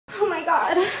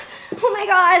my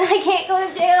God, I can't go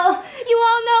to jail. You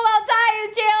all know I'll die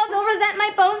in jail. They'll resent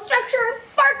my bone structure,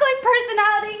 sparkling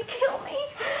personality, and kill me.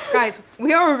 Guys,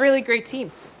 we are a really great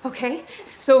team, okay?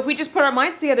 So if we just put our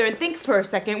minds together and think for a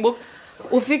second,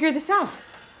 we'll figure this out.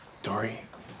 Dory,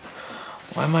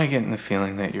 why am I getting the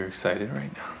feeling that you're excited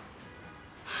right now?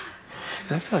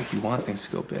 Because I feel like you want things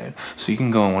to go bad so you can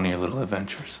go on one of your little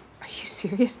adventures. Are you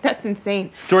serious? That's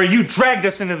insane. Dory, you dragged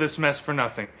us into this mess for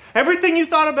nothing. Everything you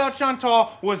thought about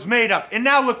Chantal was made up, and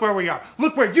now look where we are.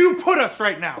 Look where you put us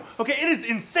right now. Okay, it is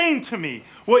insane to me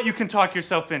what you can talk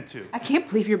yourself into. I can't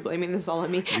believe you're blaming this all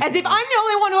on me. As if I'm the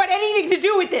only one who had anything to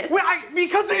do with this. Well,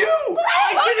 because of you!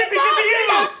 I did it because of you!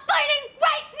 Stop fighting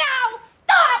right now!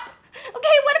 Stop!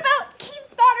 Okay, what about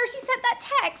Keith's daughter? She sent that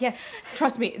text. Yes,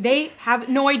 trust me, they have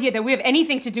no idea that we have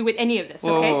anything to do with any of this,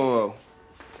 okay? Whoa.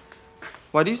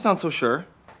 Why do you sound so sure?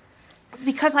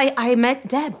 Because I met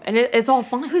Deb, and it's all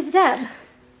fine. Who's Deb?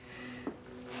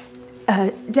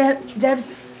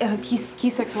 Deb's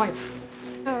Keith's ex-wife.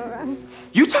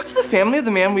 You talked to the family of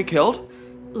the man we killed?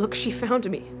 Look, she found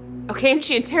me, okay? And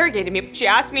she interrogated me. She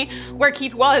asked me where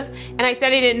Keith was, and I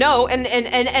said I didn't know,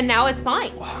 and now it's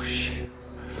fine. Oh, shit.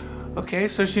 Okay,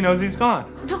 so she knows he's gone.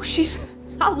 No, she's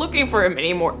not looking for him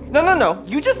anymore. No.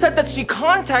 You just said that she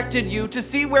contacted you to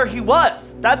see where he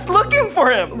was. That's looking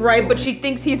for him. Right, but she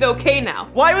thinks he's okay now.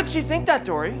 Why would she think that,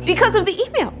 Dory? Because of the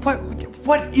email.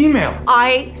 What email?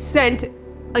 I sent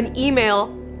an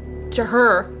email to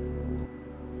her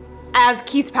as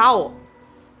Keith Powell.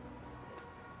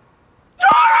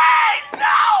 Dory,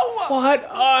 no! What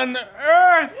on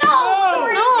earth?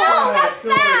 No, that's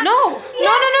bad. No.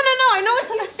 I know it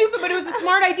seems stupid, but it was a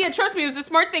smart idea. Trust me, it was a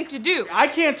smart thing to do. I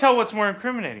can't tell what's more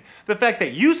incriminating. The fact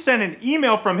that you sent an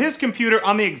email from his computer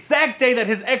on the exact day that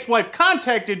his ex-wife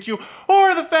contacted you,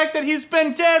 or the fact that he's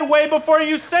been dead way before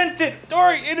you sent it.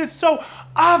 Dory, it is so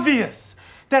obvious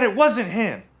that it wasn't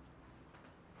him.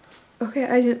 Okay,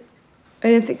 I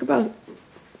didn't think about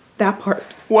that part.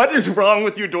 What is wrong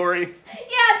with you, Dory?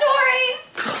 Yeah, Dory.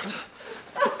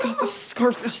 God, this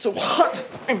scarf is so hot.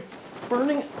 I'm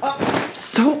burning up. I'm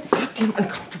so goddamn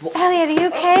uncomfortable. Elliott, are you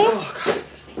okay?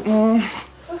 Oh,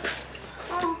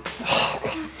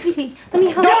 Oh, sweetie, let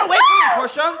me help Get you. away from me,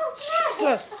 Portia!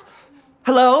 Jesus.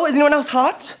 Hello, is anyone else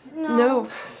hot? No.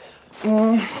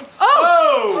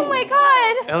 Oh my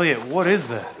God. Elliott, what is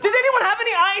that? Does anyone have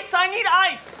any ice? I need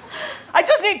ice. I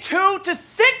just need 2 to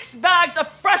 6 bags of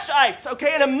fresh ice,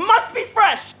 okay? And it must be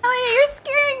fresh. Elliott, you're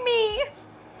scaring me.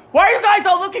 Why are you guys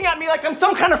all looking at me like I'm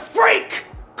some kind of freak?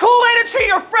 Cool way to treat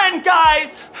your friend,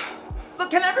 guys.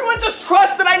 Look, can everyone just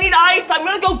trust that I need ice? I'm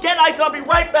gonna go get ice and I'll be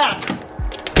right back.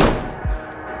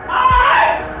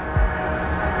 Ice!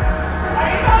 I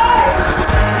need ice!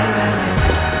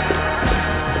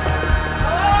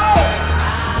 Hello?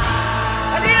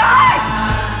 I need ice!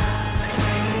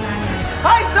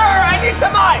 Hi, sir, I need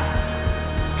some ice!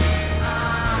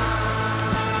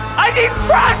 I need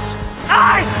fresh